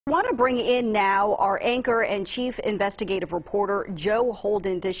I want to bring in now our anchor and chief investigative reporter, Joe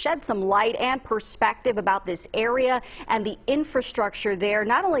Holden, to shed some light and perspective about this area and the infrastructure there.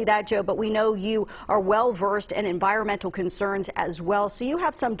 Not only that, Joe, but we know you are well versed in environmental concerns as well. So you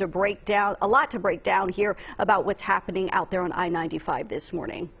have some to break down, a lot to break down here about what's happening out there on I-95 this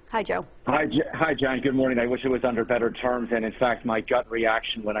morning. Hi, Joe. Hi, John. Good morning. I wish it was under better terms. And in fact, my gut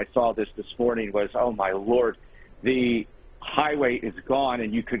reaction when I saw this morning was, oh, my Lord, the highway is gone,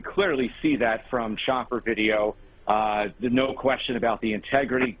 and you could clearly see that from chopper video. No question about the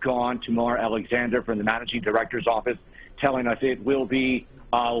integrity gone. Tamar Alexander from the managing director's office telling us it will be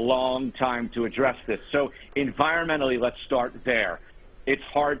a long time to address this. So environmentally, let's start there. It's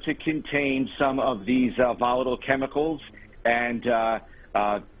hard to contain some of these volatile chemicals and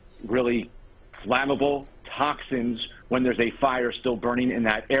really flammable toxins when there's a fire still burning in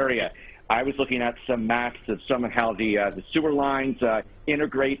that area. I was looking at some maps of some of how the sewer lines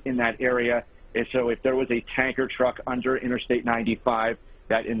integrate in that area. And so if there was a tanker truck under Interstate 95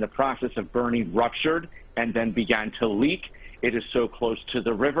 that in the process of burning ruptured and then began to leak, it is so close to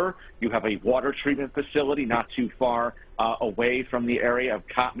the river. You have a water treatment facility not too far away from the area of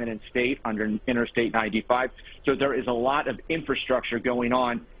Cottman and State under Interstate 95. So there is a lot of infrastructure going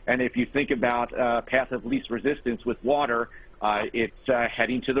on. And if you think about path of least resistance with water, it's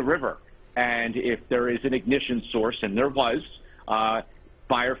heading to the river. And if there is an ignition source, and there was,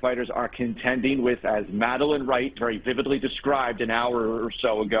 firefighters are contending with, as Madeline Wright very vividly described an hour or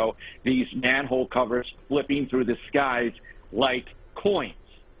so ago, these manhole covers flipping through the skies like coins.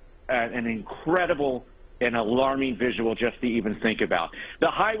 An incredible and alarming visual just to even think about. The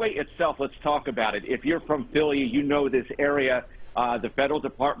highway itself, let's talk about it. If you're from Philly, you know this area. The Federal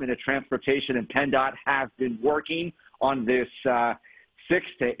Department of Transportation and PennDOT have been working on this 6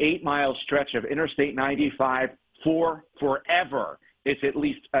 to 8 mile stretch of Interstate 95 for forever. It's at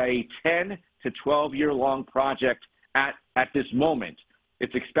least a 10 to 12 year long project at this moment.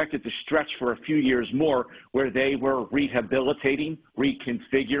 It's expected to stretch for a few years more, where they were rehabilitating,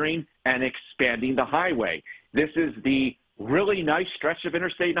 reconfiguring, and expanding the highway. This is the really nice stretch of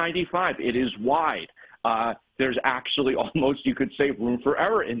Interstate 95. It is wide. There's actually almost, you could say, room for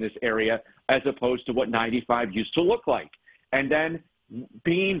error in this area as opposed to what 95 used to look like. And then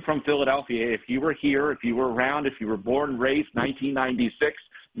being from Philadelphia, if you were here, if you were around, if you were born and raised 1996,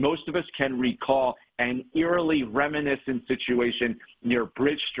 most of us can recall an eerily reminiscent situation near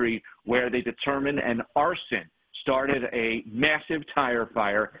Bridge Street where they determined an arson started a massive tire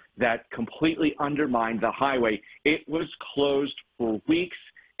fire that completely undermined the highway. It was closed for weeks.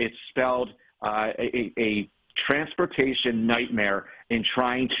 It spelled a transportation nightmare in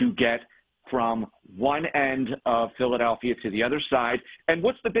trying to get from one end of Philadelphia to the other side. And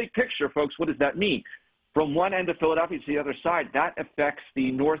what's the big picture, folks? What does that mean? From one end of Philadelphia to the other side, that affects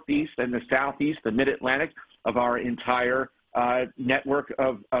the northeast and the southeast, the mid-Atlantic of our entire network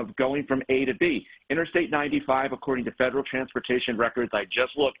of going from A to B. Interstate 95, according to federal transportation records I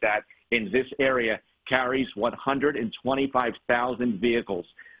just looked at, in this area carries 125,000 vehicles.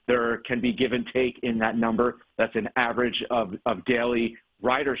 There can be give and take in that number. That's an average of daily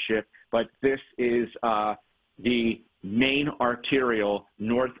ridership, but this is the main arterial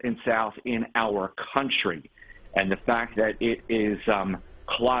north and south in our country. And the fact that it is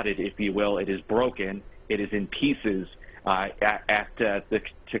clotted, if you will, it is broken, it is in pieces at the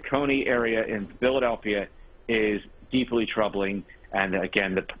Tacony area in Philadelphia is deeply troubling. And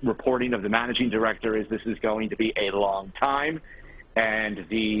again, the reporting of the managing director is this is going to be a long time. And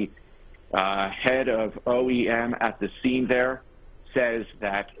the head of OEM at the scene there says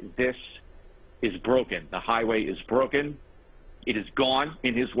that this is broken. The highway is broken. It is gone,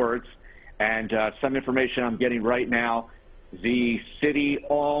 in his words. And some information I'm getting right now, the city,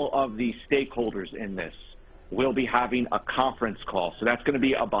 all of the stakeholders in this will be having a conference call. So that's going to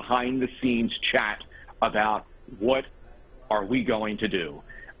be a behind-the-scenes chat about what are we going to do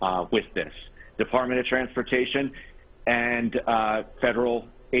with this. Department of Transportation and federal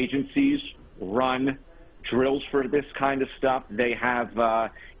agencies run drills for this kind of stuff. They have,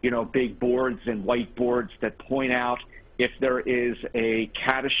 big boards and whiteboards that point out if there is a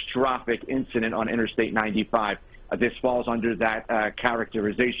catastrophic incident on Interstate 95. This falls under that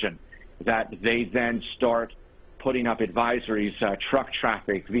characterization, that they then start putting up advisories. Truck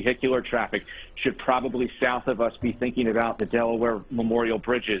traffic, vehicular traffic should probably south of us be thinking about the Delaware Memorial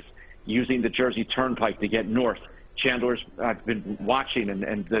Bridges, using the Jersey Turnpike to get north. Chandler's been watching,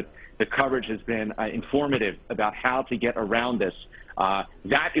 and the coverage has been informative about how to get around this.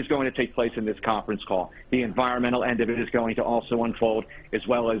 That is going to take place in this conference call. The environmental end of it is going to also unfold, as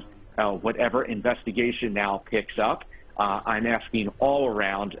well as whatever investigation now picks up. I'm asking all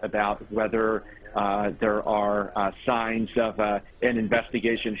around about whether there are signs of an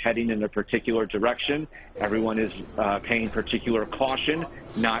investigation heading in a particular direction. Everyone is paying particular caution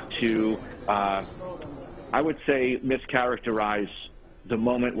not to, I would say, mischaracterize the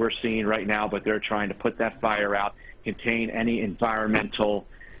moment we're seeing right now, but they're trying to put that fire out, contain any environmental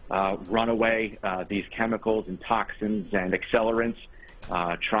runaway, these chemicals and toxins and accelerants,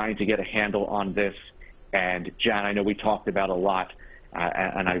 trying to get a handle on this. And Jan, I know we talked about a lot,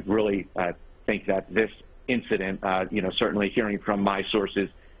 and I really think that this incident, certainly hearing from my sources,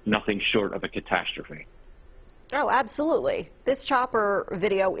 nothing short of a catastrophe. Oh, absolutely. This chopper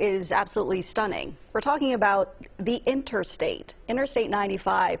video is absolutely stunning. We're talking about the Interstate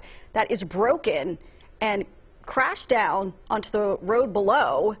 95, that is broken and crashed down onto the road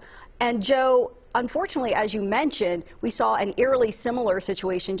below. And Joe, unfortunately, as you mentioned, we saw an eerily similar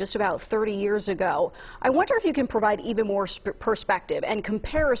situation just about 30 years ago. I wonder if you can provide even more perspective and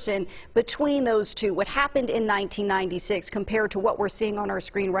comparison between those two, what happened in 1996 compared to what we're seeing on our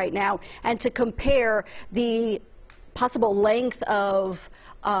screen right now, and to compare the possible length of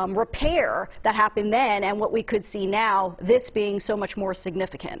repair that happened then and what we could see now, this being so much more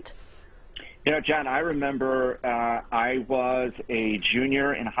significant. You know, John, I remember I was a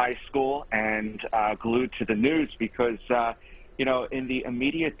junior in high school and glued to the news because, in the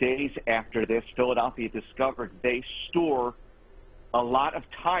immediate days after this, Philadelphia discovered they store a lot of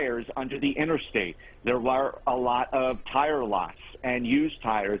tires under the interstate. There were a lot of tire lots and used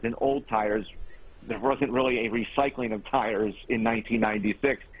tires and old tires. There wasn't really a recycling of tires in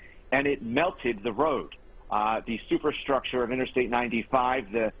 1996, and it melted the road. The superstructure of Interstate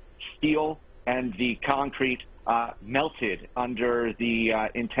 95, the steel and the concrete melted under the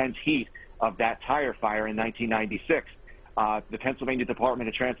intense heat of that tire fire in 1996. The Pennsylvania Department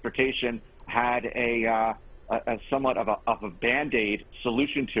of Transportation had a somewhat of a Band-Aid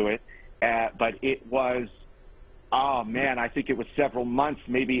solution to it, but it was, I think it was several months,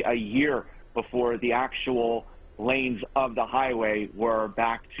 maybe a year before the actual lanes of the highway were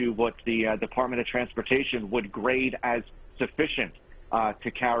back to what the Department of Transportation would grade as sufficient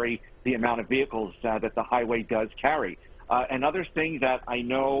to carry the amount of vehicles that the highway does carry. Another thing that I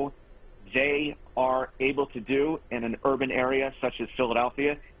know they are able to do in an urban area such as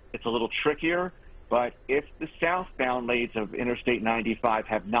Philadelphia, it's a little trickier, but if the southbound lanes of Interstate 95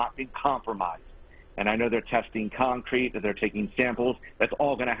 have not been compromised, and I know they're testing concrete, they're taking samples, that's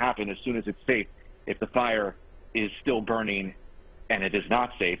all going to happen as soon as it's safe. If the fire is still burning and it is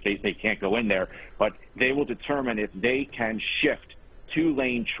not safe, they can't go in there, but they will determine if they can shift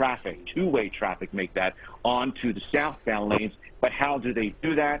two-way traffic, make that, onto the southbound lanes. But how do they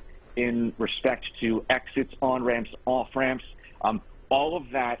do that in respect to exits, on-ramps, off-ramps? All of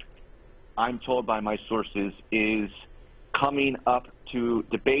that, I'm told by my sources, is coming up to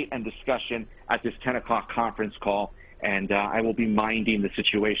debate and discussion at this 10 o'clock conference call, and I will be minding the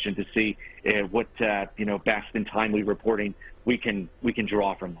situation to see what best and timely reporting we can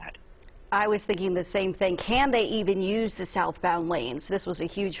draw from that. I was thinking the same thing. Can they even use the southbound lanes? This was a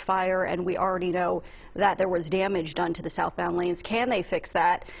huge fire, and we already know that there was damage done to the southbound lanes. Can they fix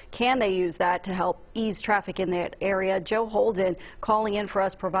that? Can they use that to help ease traffic in that area? Joe Holden calling in for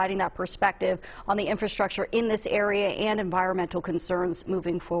us, providing that perspective on the infrastructure in this area and environmental concerns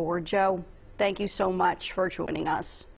moving forward. Joe, thank you so much for joining us.